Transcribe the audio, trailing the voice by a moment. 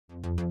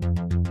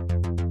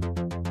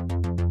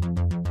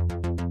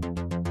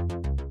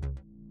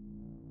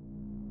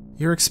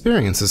Your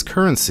experience is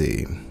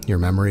currency. Your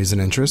memories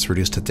and interests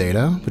reduced to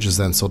data, which is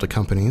then sold to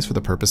companies for the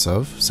purpose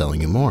of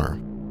selling you more.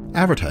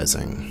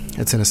 Advertising.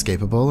 It's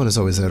inescapable and is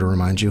always there to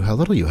remind you how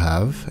little you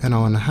have and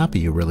how unhappy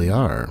you really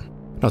are.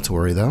 Not to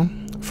worry though,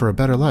 for a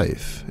better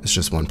life is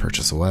just one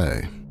purchase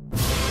away.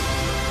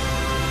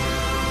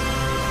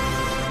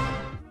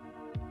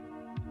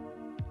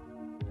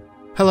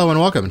 Hello and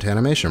welcome to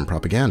Animation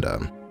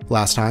Propaganda.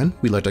 Last time,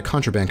 we looked at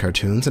contraband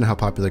cartoons and how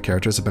popular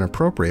characters have been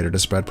appropriated to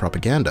spread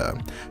propaganda.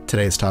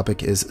 Today's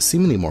topic is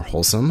seemingly more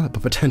wholesome,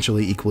 but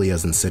potentially equally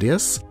as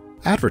insidious: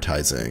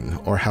 advertising,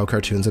 or how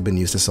cartoons have been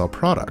used to sell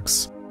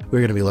products.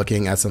 We're going to be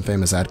looking at some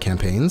famous ad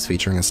campaigns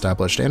featuring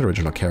established and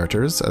original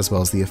characters, as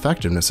well as the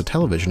effectiveness of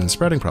television in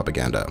spreading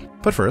propaganda.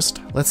 But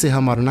first, let's see how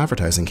modern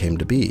advertising came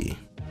to be.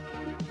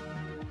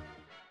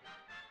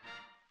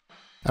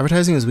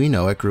 Advertising as we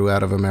know it grew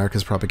out of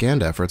America's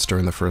propaganda efforts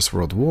during the First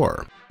World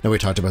War. Now, we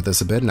talked about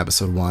this a bit in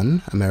episode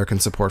 1. American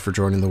support for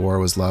joining the war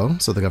was low,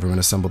 so the government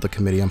assembled the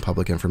Committee on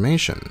Public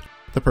Information.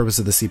 The purpose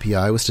of the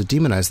CPI was to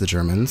demonize the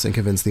Germans and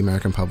convince the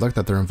American public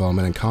that their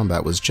involvement in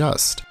combat was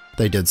just.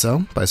 They did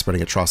so by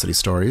spreading atrocity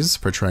stories,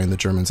 portraying the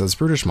Germans as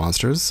brutish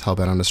monsters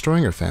hell-bent on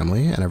destroying your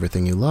family and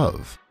everything you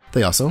love.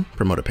 They also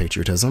promoted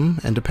patriotism,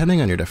 and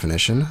depending on your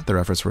definition, their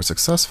efforts were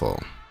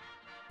successful.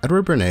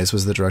 Edward Bernays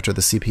was the director of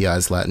the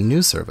CPI's Latin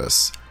news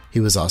service. He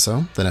was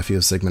also the nephew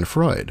of Sigmund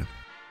Freud.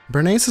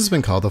 Bernays has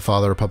been called the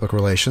father of public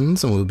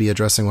relations, and we'll be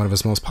addressing one of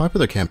his most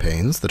popular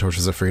campaigns, The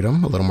Torches of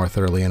Freedom, a little more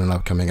thoroughly in an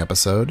upcoming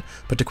episode.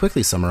 But to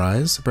quickly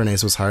summarize,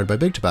 Bernays was hired by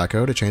Big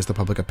Tobacco to change the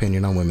public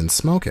opinion on women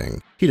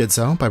smoking. He did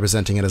so by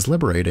presenting it as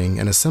liberating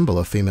and a symbol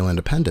of female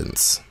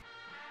independence.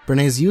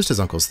 Bernays used his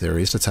uncle's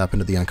theories to tap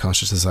into the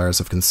unconscious desires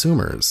of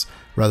consumers.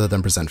 Rather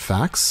than present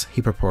facts,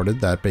 he purported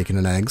that bacon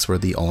and eggs were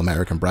the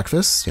all-American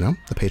breakfast,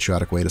 the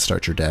patriotic way to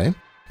start your day.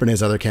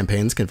 Bernays' other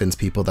campaigns convinced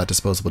people that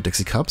disposable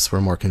Dixie cups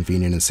were more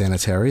convenient and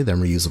sanitary than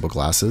reusable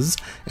glasses,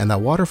 and that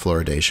water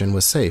fluoridation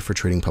was safe for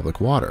treating public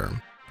water.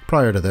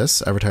 Prior to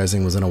this,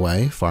 advertising was in a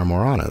way far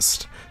more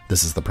honest.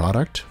 This is the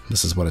product,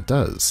 this is what it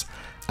does.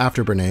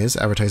 After Bernays,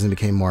 advertising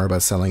became more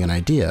about selling an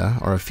idea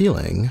or a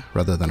feeling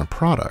rather than a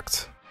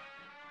product.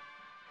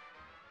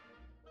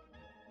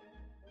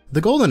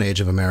 The golden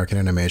age of American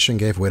animation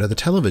gave way to the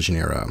television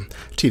era.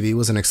 TV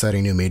was an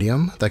exciting new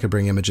medium that could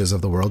bring images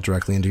of the world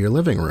directly into your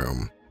living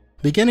room.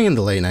 Beginning in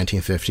the late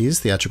 1950s,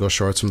 theatrical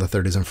shorts from the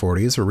 30s and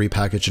 40s were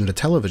repackaged into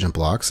television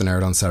blocks and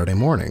aired on Saturday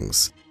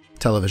mornings.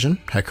 Television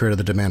had created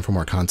the demand for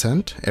more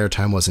content,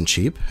 airtime wasn't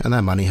cheap, and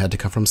that money had to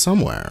come from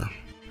somewhere.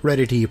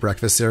 Ready-to-eat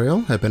breakfast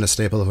cereal had been a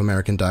staple of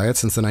American diet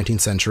since the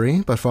 19th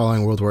century, but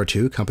following World War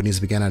II, companies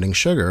began adding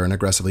sugar and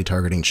aggressively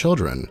targeting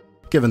children.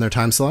 Given their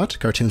time slot,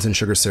 cartoons and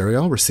sugar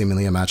cereal were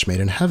seemingly a match made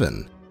in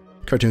heaven.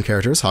 Cartoon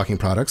characters hawking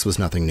products was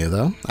nothing new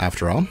though.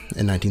 After all,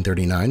 in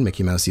 1939,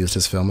 Mickey Mouse used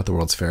his film at the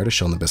World's Fair to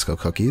shill Nabisco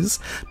cookies,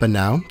 but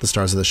now, the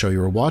stars of the show you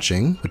were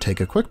watching would take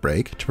a quick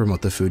break to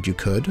promote the food you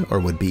could or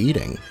would be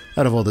eating.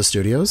 Out of all the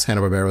studios,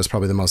 Hanna-Barbera was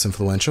probably the most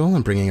influential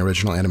in bringing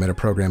original animated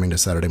programming to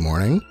Saturday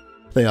morning.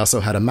 They also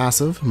had a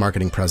massive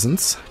marketing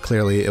presence.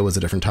 Clearly, it was a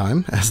different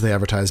time, as they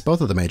advertised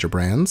both of the major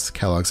brands,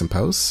 Kellogg's and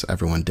Post.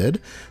 Everyone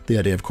did. The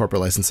idea of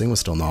corporate licensing was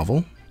still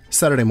novel.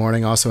 Saturday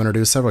Morning also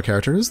introduced several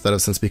characters that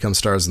have since become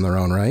stars in their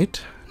own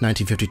right.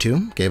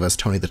 1952 gave us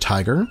Tony the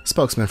Tiger,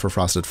 spokesman for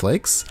Frosted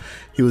Flakes.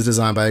 He was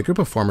designed by a group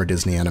of former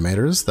Disney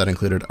animators that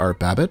included Art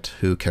Babbitt,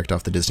 who kicked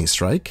off the Disney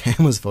strike,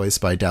 and was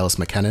voiced by Dallas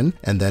McKennon,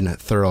 and then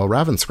Thurl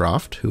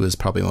Ravenscroft, who is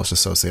probably most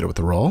associated with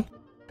the role.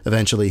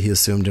 Eventually, he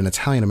assumed an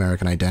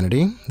Italian-American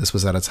identity. This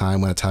was at a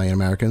time when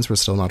Italian-Americans were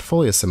still not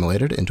fully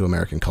assimilated into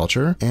American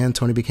culture, and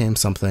Tony became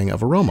something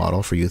of a role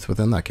model for youth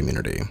within that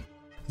community.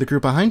 The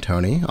group behind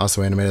Tony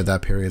also animated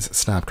that period's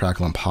Snap,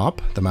 Crackle, and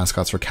Pop, the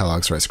mascots for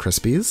Kellogg's Rice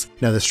Krispies.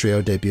 Now, this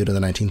trio debuted in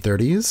the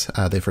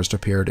 1930s. They first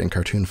appeared in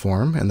cartoon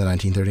form in the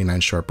 1939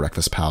 short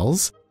Breakfast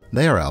Pals.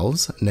 They are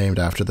elves, named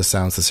after the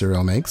sounds the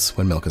cereal makes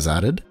when milk is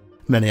added.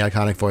 Many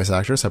iconic voice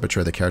actors have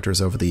portrayed the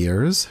characters over the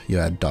years. You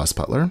had Dos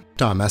Butler,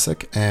 Don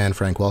Messick, and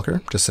Frank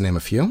Welker, just to name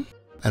a few.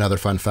 Another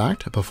fun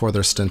fact, before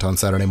their stint on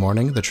Saturday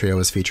Morning, the trio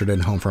was featured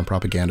in home front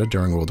propaganda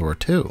during World War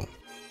II.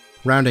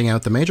 Rounding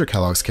out the major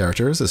Kellogg's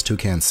characters is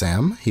Toucan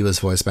Sam. He was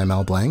voiced by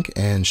Mel Blanc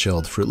and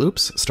shilled Fruit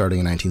Loops, starting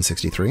in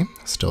 1963.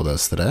 Still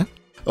does today.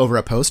 Over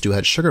at Post, you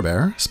had Sugar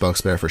Bear,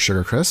 spokesbear for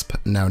Sugar Crisp,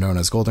 now known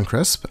as Golden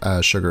Crisp,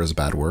 as sugar is a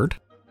bad word.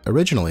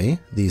 Originally,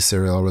 the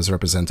cereal was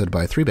represented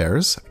by three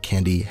bears,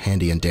 Candy,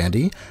 Handy, and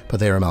Dandy, but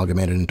they are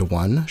amalgamated into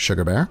one,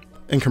 Sugar Bear.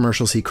 In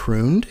commercials, he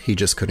crooned. He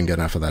just couldn't get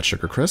enough of that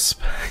Sugar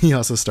Crisp. He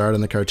also starred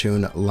in the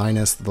cartoon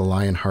Linus the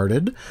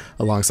Lion-Hearted,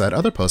 alongside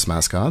other Post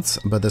mascots,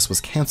 but this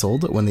was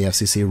cancelled when the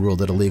FCC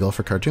ruled it illegal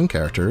for cartoon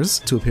characters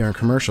to appear in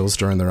commercials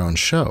during their own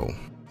show.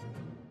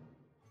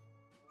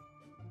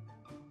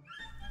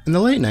 In the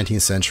late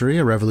 19th century,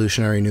 a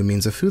revolutionary new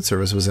means of food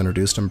service was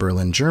introduced in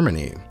Berlin,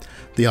 Germany.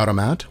 The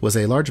automat was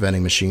a large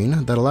vending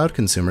machine that allowed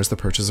consumers the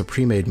purchase of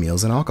pre-made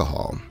meals and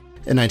alcohol.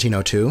 In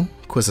 1902,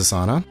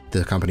 Quisisana,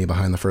 the company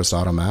behind the first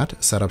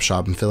automat, set up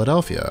shop in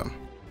Philadelphia.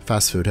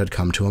 Fast food had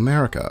come to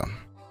America.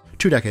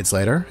 2 decades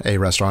later, a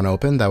restaurant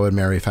opened that would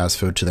marry fast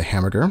food to the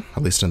hamburger,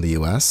 at least in the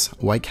US,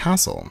 White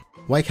Castle.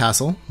 White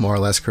Castle more or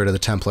less created the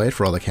template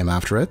for all that came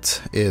after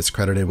it. It's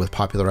credited with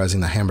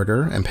popularizing the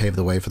hamburger and paved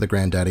the way for the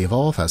granddaddy of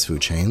all fast food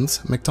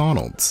chains,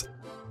 McDonald's.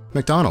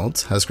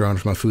 McDonald's has grown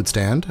from a food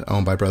stand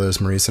owned by brothers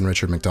Maurice and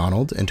Richard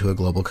McDonald into a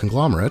global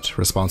conglomerate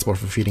responsible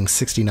for feeding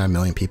 69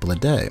 million people a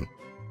day.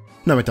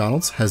 Now,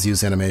 McDonald's has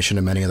used animation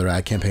in many of their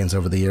ad campaigns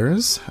over the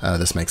years.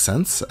 This makes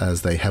sense,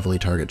 as they heavily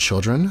target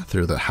children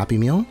through the Happy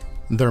Meal.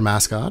 Their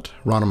mascot,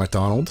 Ronald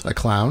McDonald, a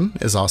clown,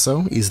 is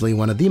also easily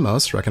one of the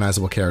most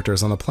recognizable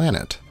characters on the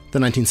planet. The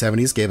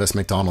 1970s gave us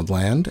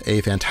McDonaldland,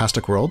 a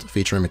fantastic world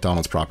featuring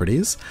McDonald's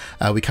properties.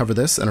 We covered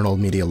this in an old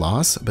media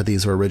loss, but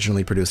these were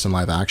originally produced in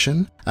live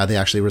action. They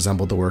actually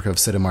resembled the work of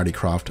Sid and Marty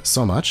Krofft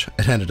so much,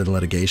 it ended in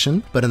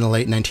litigation. But in the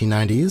late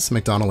 1990s,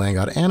 McDonaldland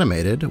got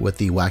animated with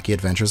the Wacky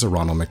Adventures of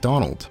Ronald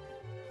McDonald.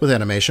 With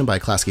animation by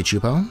Klasky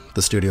Csupo,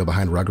 the studio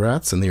behind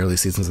Rugrats and the early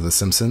seasons of The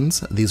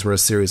Simpsons, these were a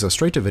series of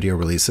straight-to-video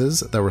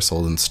releases that were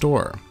sold in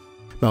store.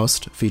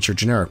 Most featured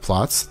generic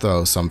plots,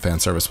 though some fan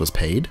service was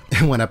paid.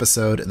 In one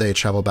episode, they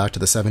travel back to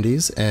the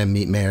 70s and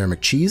meet Mayor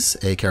McCheese,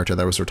 a character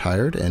that was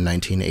retired in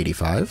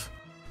 1985.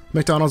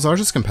 McDonald's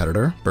largest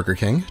competitor, Burger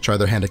King, tried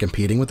their hand at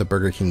competing with the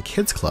Burger King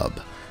Kids Club.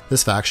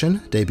 This faction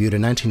debuted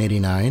in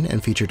 1989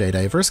 and featured a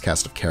diverse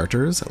cast of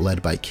characters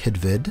led by Kid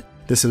Vid.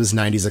 This was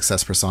 90s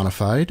excess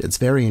personified. It's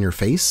very in your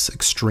face,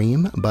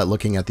 extreme, but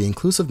looking at the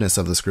inclusiveness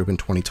of this group in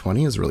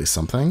 2020 is really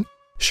something.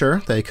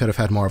 Sure, they could have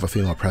had more of a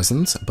female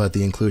presence, but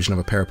the inclusion of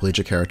a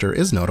paraplegic character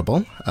is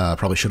notable.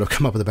 Probably should have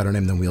come up with a better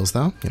name than Wheels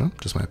though,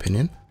 just my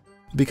opinion.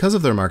 Because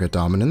of their market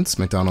dominance,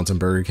 McDonald's and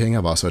Burger King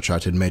have also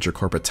attracted major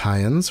corporate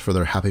tie-ins for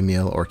their Happy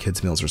Meal or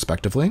Kids Meals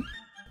respectively.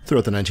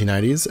 Throughout the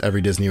 1990s,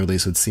 every Disney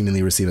release would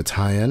seemingly receive a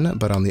tie-in,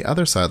 but on the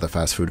other side of the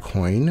fast food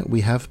coin,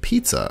 we have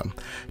pizza.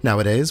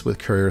 Nowadays, with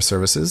courier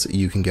services,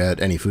 you can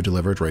get any food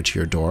delivered right to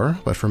your door,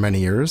 but for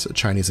many years,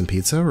 Chinese and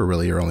pizza were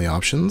really your only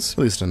options, at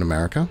least in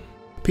America.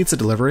 Pizza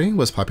delivery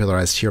was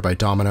popularized here by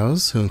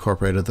Domino's, who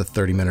incorporated the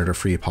 30-minute or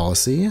free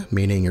policy,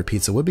 meaning your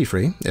pizza would be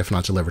free if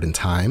not delivered in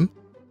time.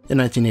 In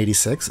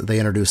 1986, they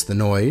introduced the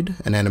Noid,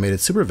 an animated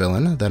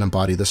supervillain that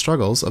embodied the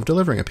struggles of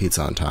delivering a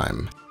pizza on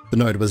time. The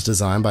Noid was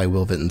designed by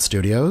Will Vinton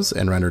Studios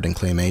and rendered in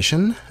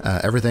claymation.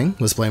 Everything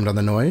was blamed on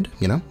the Noid,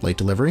 late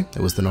delivery, it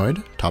was the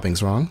Noid,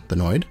 toppings wrong, the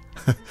Noid.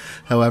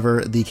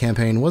 However, the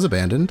campaign was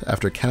abandoned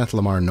after Kenneth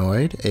Lamar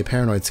Noid, a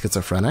paranoid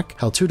schizophrenic,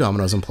 held 2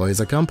 Domino's employees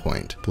at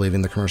gunpoint,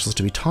 believing the commercials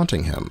to be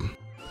taunting him.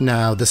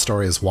 Now, this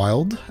story is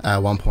wild.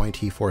 At one point,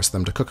 he forced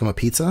them to cook him a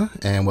pizza,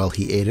 and while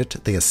he ate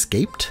it, they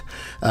escaped.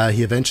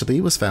 He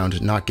eventually was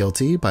found not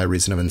guilty by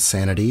reason of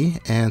insanity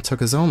and took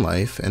his own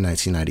life in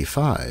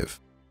 1995.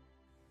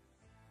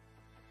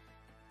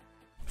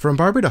 From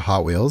Barbie to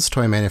Hot Wheels,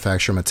 toy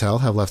manufacturer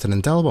Mattel have left an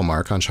indelible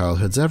mark on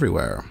childhoods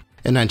everywhere.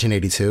 In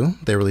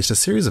 1982, they released a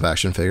series of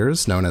action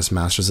figures known as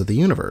Masters of the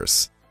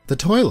Universe. The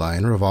toy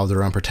line revolved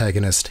around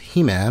protagonist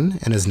He-Man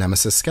and his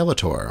nemesis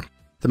Skeletor.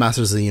 The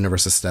Masters of the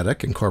Universe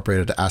aesthetic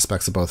incorporated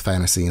aspects of both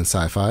fantasy and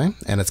sci-fi,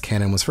 and its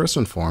canon was first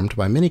informed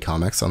by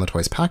mini-comics on the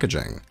toy's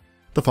packaging.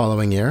 The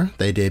following year,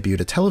 they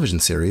debuted a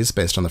television series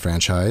based on the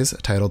franchise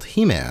titled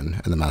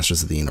He-Man and the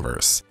Masters of the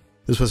Universe.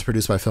 This was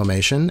produced by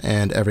Filmation,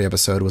 and every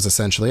episode was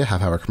essentially a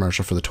half-hour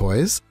commercial for the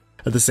toys.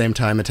 At the same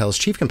time, Mattel's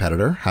chief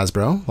competitor,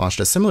 Hasbro, launched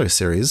a similar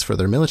series for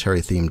their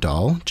military-themed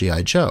doll,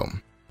 G.I. Joe.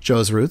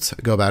 Joe's roots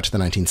go back to the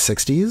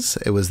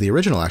 1960s. It was the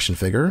original action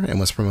figure and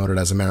was promoted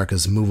as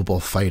America's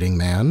movable fighting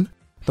man.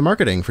 The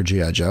marketing for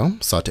G.I. Joe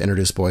sought to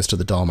introduce boys to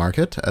the doll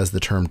market, as the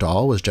term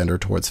doll was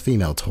gendered towards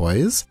female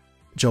toys.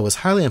 Joe was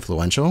highly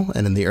influential,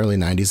 and in the early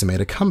 90s it made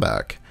a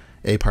comeback.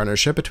 A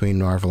partnership between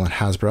Marvel and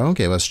Hasbro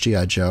gave us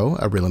G.I. Joe,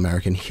 a real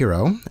American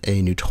hero,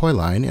 a new toy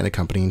line, and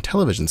accompanying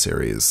television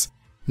series.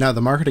 Now,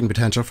 the marketing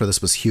potential for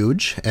this was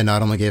huge, and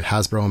not only gave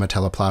Hasbro and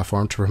Mattel a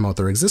platform to promote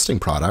their existing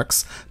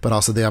products, but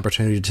also the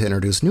opportunity to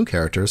introduce new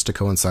characters to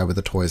coincide with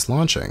the toys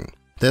launching.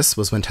 This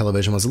was when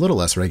television was a little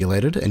less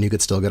regulated, and you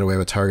could still get away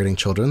with targeting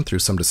children through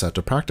some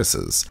deceptive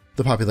practices.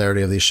 The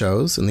popularity of these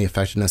shows and the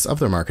effectiveness of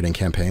their marketing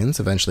campaigns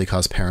eventually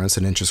caused parents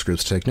and interest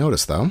groups to take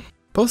notice, though.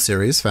 Both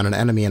series found an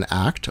enemy in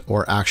ACT,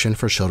 or Action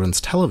for Children's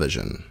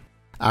Television.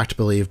 ACT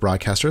believed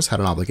broadcasters had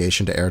an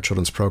obligation to air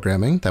children's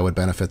programming that would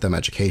benefit them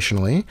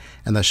educationally,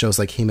 and that shows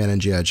like He-Man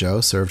and G.I.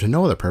 Joe served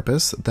no other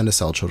purpose than to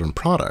sell children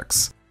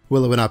products.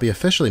 While it would not be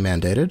officially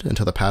mandated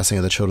until the passing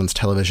of the Children's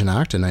Television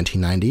Act in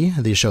 1990,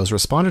 these shows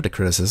responded to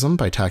criticism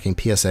by tacking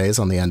PSAs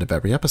on the end of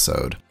every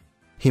episode.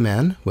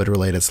 He-Man would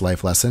relate its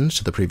life lesson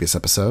to the previous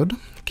episode.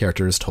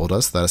 Characters told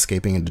us that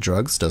escaping into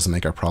drugs doesn't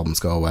make our problems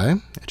go away,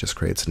 it just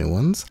creates new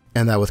ones,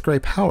 and that with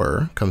great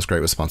power comes great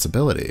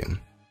responsibility.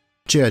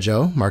 G.I.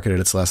 Joe marketed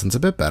its lessons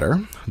a bit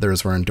better.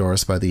 Theirs were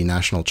endorsed by the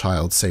National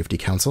Child Safety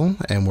Council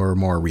and were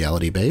more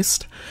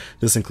reality-based.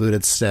 This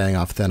included staying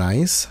off thin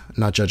ice,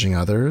 not judging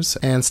others,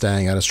 and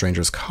staying out of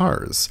strangers'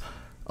 cars.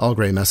 All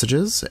great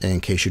messages,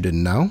 in case you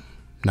didn't know,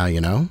 now you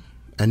know,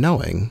 and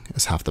knowing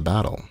is half the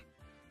battle.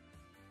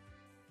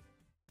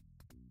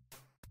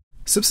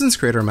 Simpsons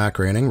creator Matt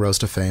Groening rose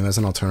to fame as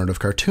an alternative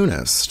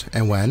cartoonist,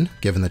 and when,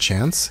 given the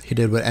chance, he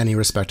did what any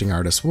respecting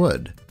artist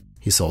would.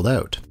 He sold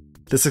out.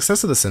 The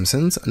success of The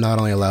Simpsons not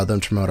only allowed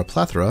them to promote a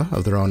plethora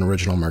of their own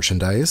original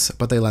merchandise,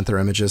 but they lent their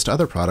images to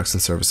other products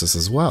and services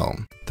as well.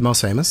 The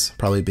most famous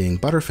probably being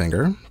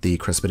Butterfinger, the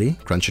crispity,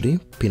 crunchity,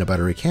 peanut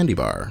buttery candy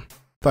bar.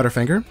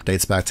 Butterfinger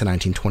dates back to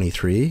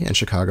 1923 in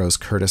Chicago's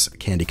Curtis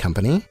Candy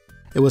Company.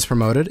 It was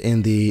promoted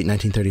in the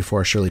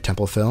 1934 Shirley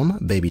Temple film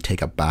Baby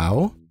Take a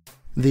Bow.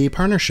 The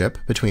partnership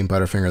between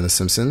Butterfinger and The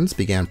Simpsons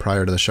began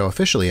prior to the show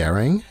officially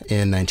airing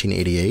in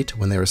 1988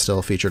 when they were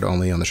still featured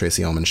only on The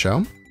Tracy Ullman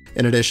Show.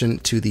 In addition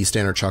to the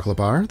standard chocolate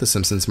bar, The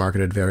Simpsons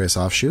marketed various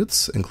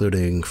offshoots,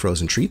 including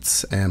frozen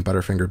treats and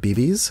Butterfinger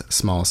BBs,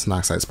 small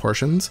snack-sized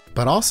portions,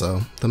 but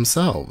also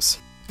themselves.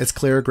 It's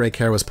clear great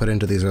care was put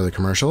into these early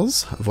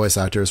commercials. Voice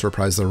actors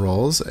reprised their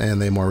roles,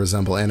 and they more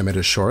resemble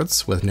animated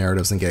shorts with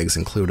narratives and gags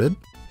included.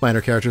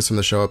 Minor characters from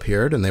the show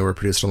appeared, and they were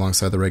produced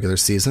alongside the regular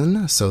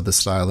season, so the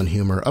style and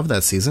humor of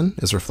that season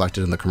is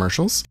reflected in the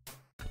commercials.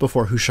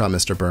 Before Who Shot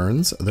Mr.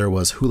 Burns, there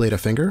was Who Laid a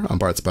Finger on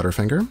Bart's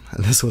Butterfinger.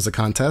 This was a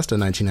contest in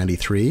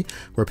 1993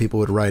 where people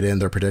would write in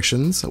their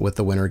predictions, with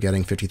the winner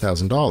getting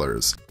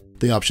 $50,000.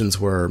 The options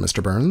were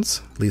Mr.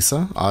 Burns,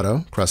 Lisa,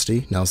 Otto,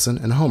 Krusty, Nelson,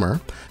 and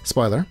Homer.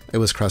 Spoiler, it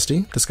was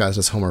Krusty, disguised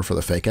as Homer for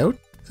the fake-out.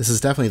 This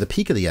is definitely the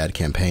peak of the ad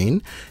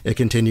campaign. It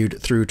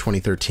continued through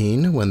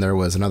 2013 when there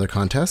was another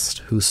contest,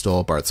 Who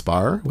Stole Bart's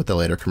Bar, with the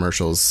later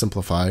commercials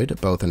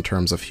simplified both in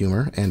terms of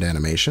humor and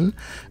animation,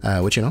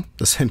 which,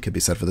 the same could be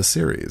said for the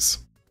series.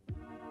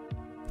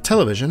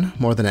 Television,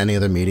 more than any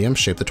other medium,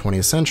 shaped the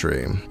 20th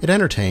century. It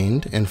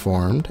entertained,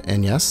 informed,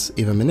 and yes,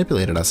 even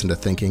manipulated us into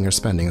thinking or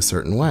spending a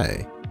certain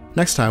way.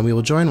 Next time, we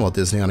will join Walt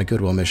Disney on a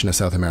goodwill mission to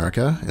South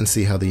America and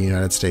see how the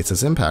United States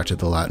has impacted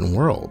the Latin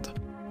world.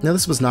 Now,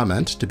 this was not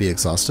meant to be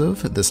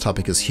exhaustive. This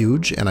topic is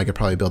huge, and I could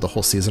probably build a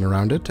whole season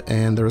around it,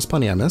 and there was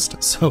plenty I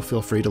missed, so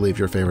feel free to leave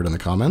your favorite in the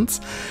comments.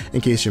 In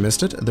case you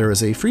missed it, there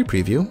is a free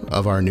preview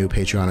of our new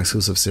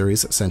Patreon-exclusive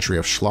series, Century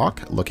of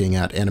Schlock, looking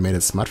at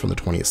animated smut from the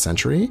 20th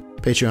century.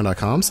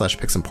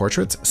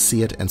 Patreon.com/picsandportraits,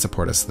 see it and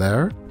support us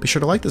there. Be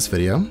sure to like this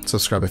video,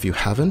 subscribe if you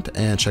haven't,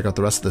 and check out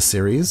the rest of the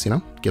series.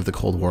 Give the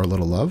Cold War a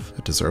little love,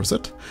 it deserves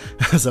it.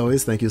 As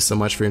always, thank you so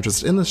much for your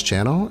interest in this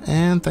channel,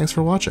 and thanks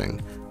for watching.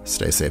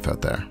 Stay safe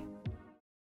out there.